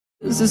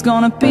This is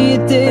gonna be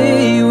a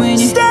day when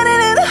you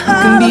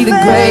can be the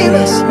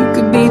greatest, you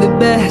could be the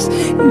best,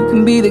 you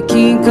can be the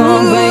King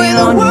Kong banging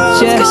on your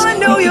chest,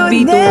 you could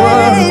beat the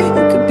world, you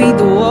could beat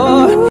the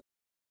war.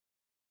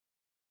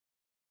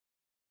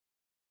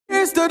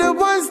 Cheers to the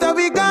ones that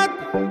we got.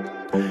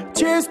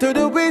 Cheers to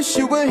the wish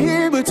you were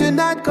here but you're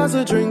not, 'cause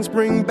the drinks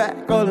bring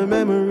back all the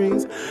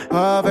memories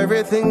of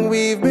everything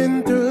we've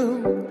been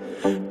through.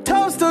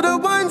 Toast to the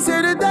ones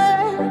here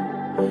today.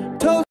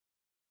 Toast.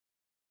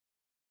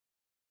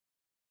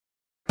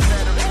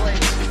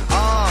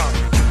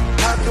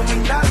 How can we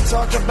not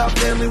talk about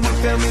family when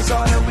family's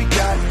all that we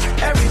got?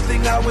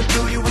 Everything I went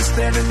through, you were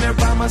standing there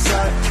by my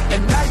side,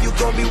 and now you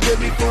gon' be with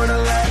me for the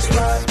last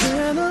ride. It's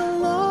been a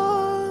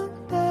long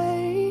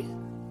day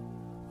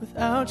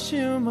without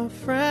you, my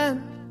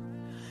friend,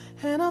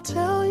 and I'll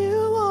tell you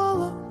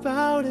all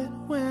about it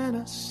when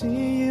I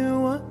see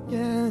you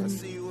again.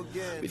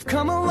 We've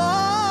come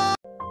along.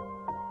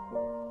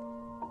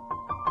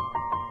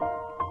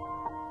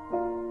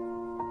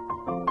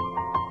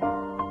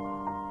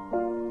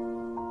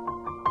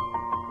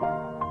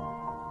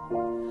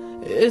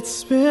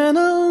 It's been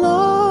a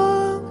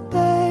long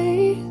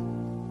day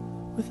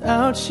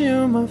without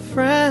you, my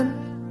friend,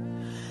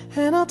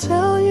 and I'll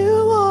tell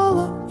you all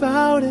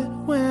about it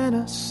when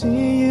I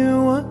see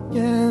you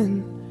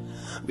again.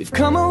 We've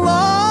come a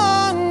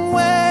long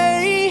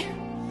way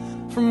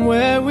from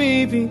where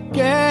we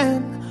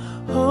began.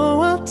 Oh,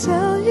 I'll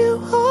tell you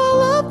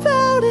all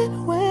about it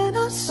when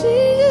I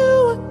see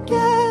you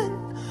again.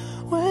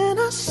 When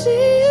I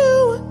see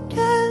you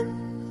again.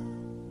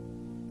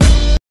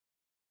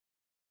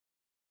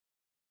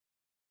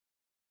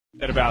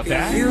 About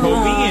that,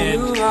 Kobe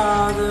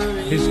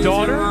and his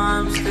daughter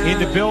in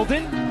the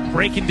building,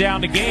 breaking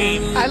down the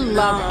game. I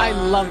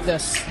love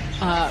this.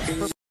 Yeah,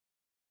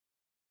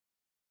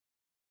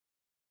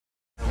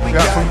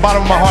 from the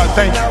bottom of my heart,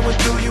 thank you.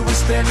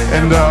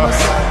 And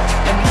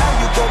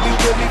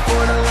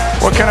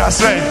what can I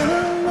say?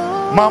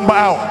 Mamba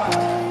out.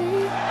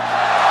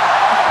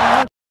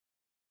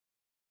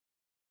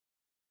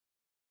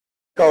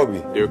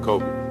 Kobe. Dear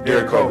Kobe.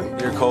 Dear Kobe.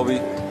 Dear Kobe,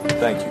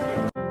 thank you.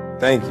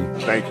 Thank you.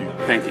 Thank you.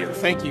 Thank you.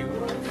 Thank you.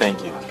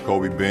 Thank you.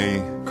 Kobe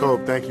Bean.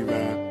 Kobe, thank you,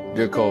 man.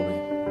 Dear Kobe,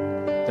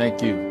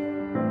 thank you.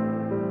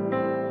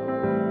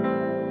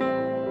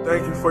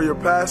 Thank you for your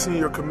passion,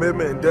 your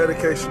commitment, and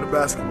dedication to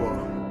basketball.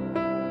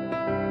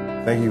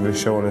 Thank you for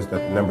showing us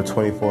that the number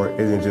 24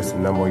 isn't just a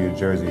number on your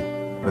jersey,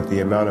 but the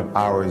amount of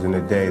hours in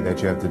a day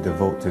that you have to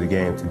devote to the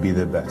game to be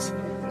the best.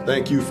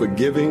 Thank you for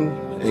giving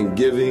and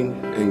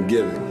giving and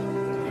giving.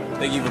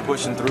 Thank you for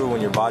pushing through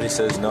when your body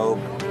says no,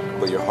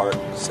 but your heart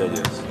said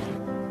yes.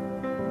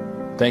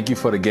 Thank you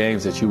for the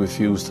games that you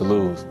refused to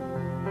lose,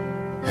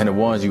 and the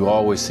ones you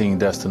always seem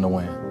destined to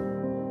win.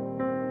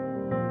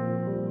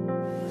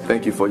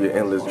 Thank you for your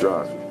endless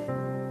drive.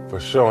 For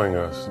showing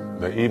us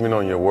that even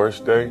on your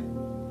worst day,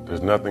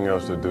 there's nothing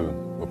else to do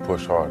but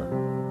push harder.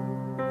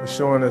 For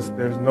showing us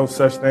there's no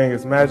such thing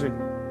as magic,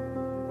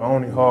 but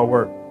only hard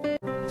work.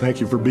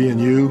 Thank you for being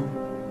you,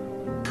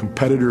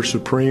 competitor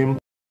supreme.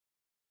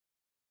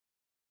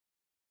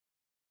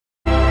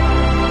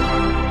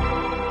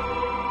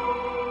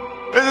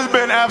 This has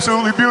been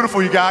absolutely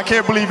beautiful, you guys. I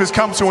can't believe it's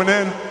come to an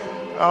end.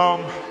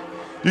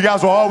 You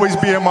guys will always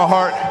be in my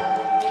heart.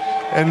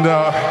 And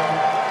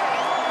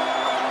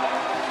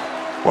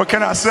what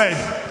can I say?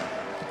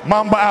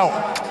 Mamba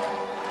out.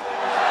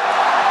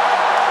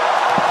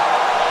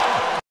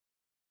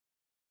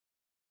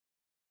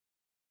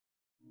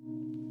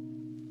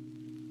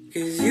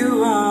 Cause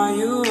you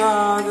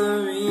are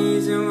the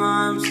reason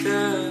why I'm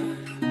still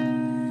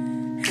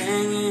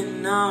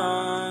hanging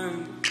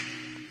on.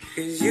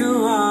 Cause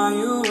you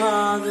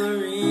are the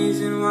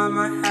reason why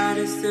my heart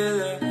is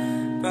still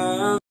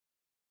above.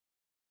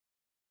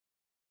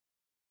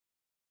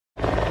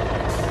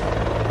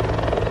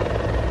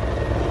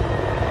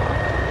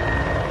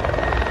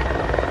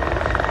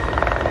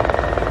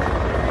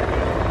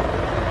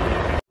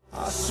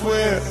 I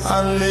swear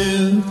I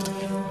lived.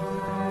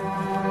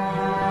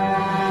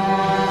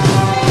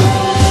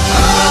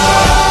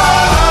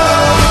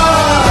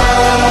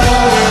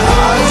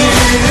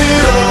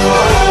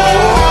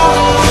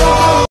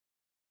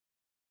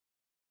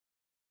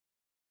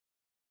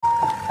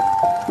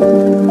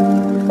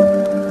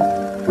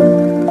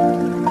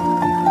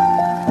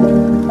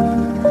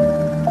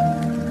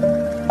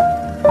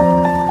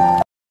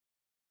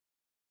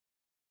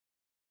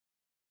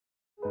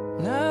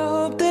 And I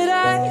hope that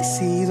I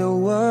see the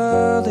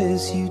world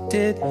as you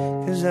did,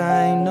 'cause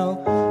I know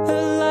a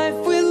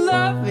life with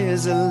love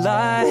is a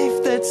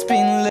life that's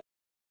been lived.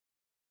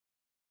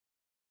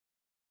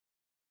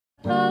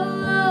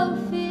 Oh,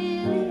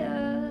 Ophelia,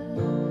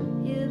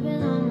 you've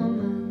been on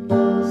my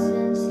mind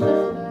since the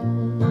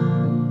fight.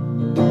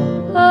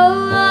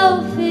 Oh,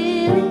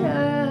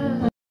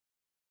 Ophelia.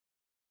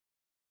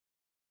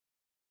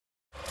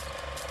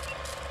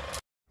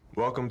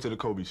 Welcome to the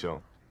Kobe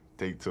Show.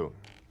 Take 2.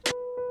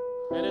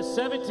 And a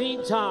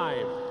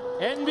 17-time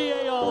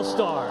NBA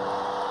All-Star,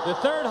 the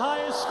third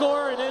highest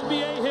scorer in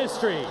NBA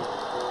history,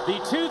 the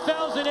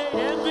 2008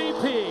 MVP.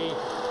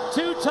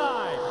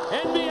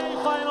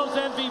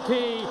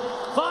 MVP,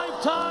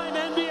 five-time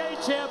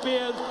NBA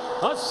champion,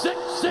 a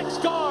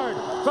 6'6" guard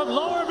from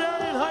Lower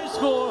Merion High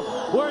School,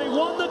 where he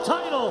won the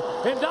title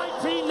in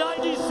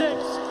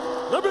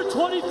 1996. Number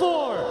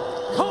 24,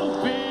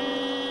 Kobe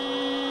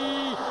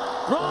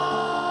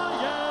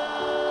Bryant.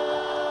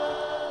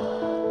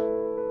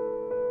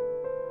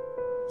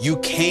 You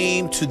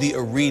came to the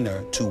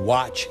arena to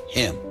watch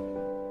him.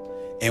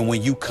 And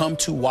when you come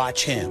to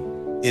watch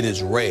him, it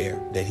is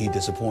rare that he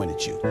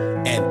disappointed you.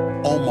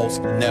 And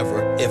almost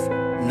never, if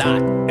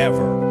not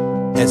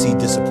ever, has he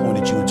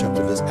disappointed you in terms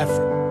of his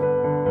effort.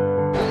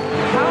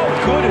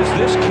 How good is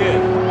this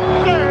kid?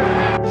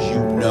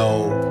 You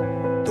know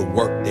the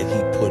work that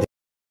he put in.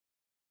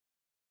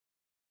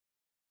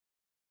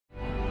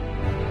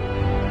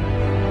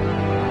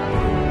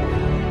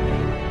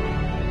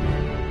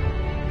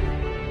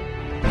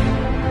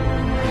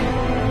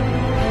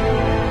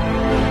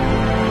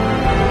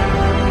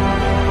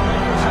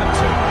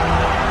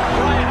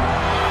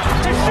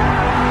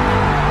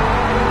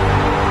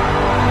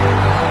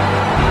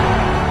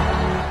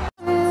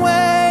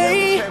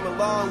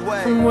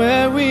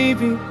 Where we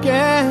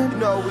began. You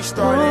know, we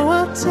started. Oh,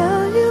 I'll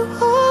tell you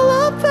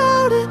all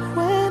about it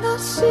when I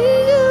see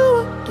you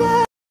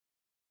again.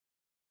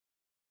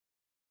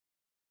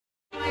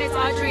 It's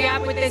Audrey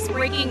App with this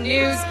breaking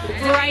news.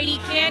 Variety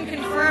can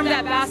confirm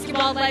that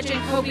basketball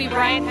legend Kobe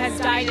Bryant has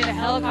died in a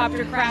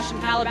helicopter crash in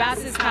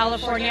Calabasas,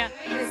 California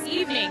this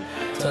evening.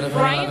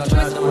 Bryant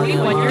was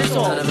 41 years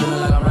old.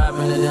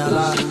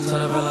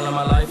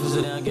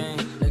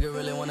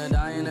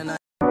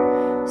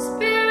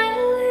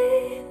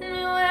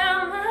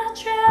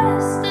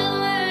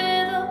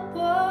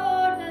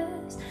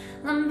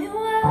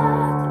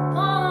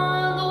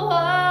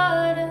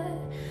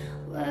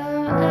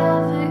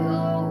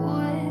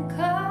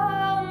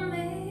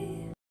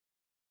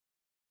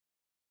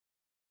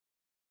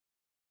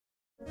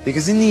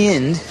 Because in the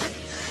end,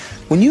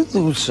 when you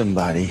lose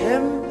somebody,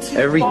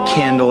 every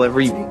candle,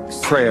 every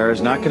prayer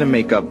is not going to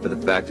make up for the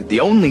fact that the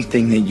only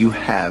thing that you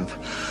have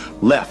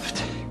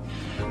left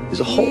is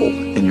a hole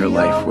in your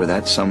life where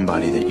that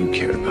somebody that you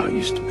cared about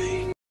used to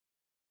be.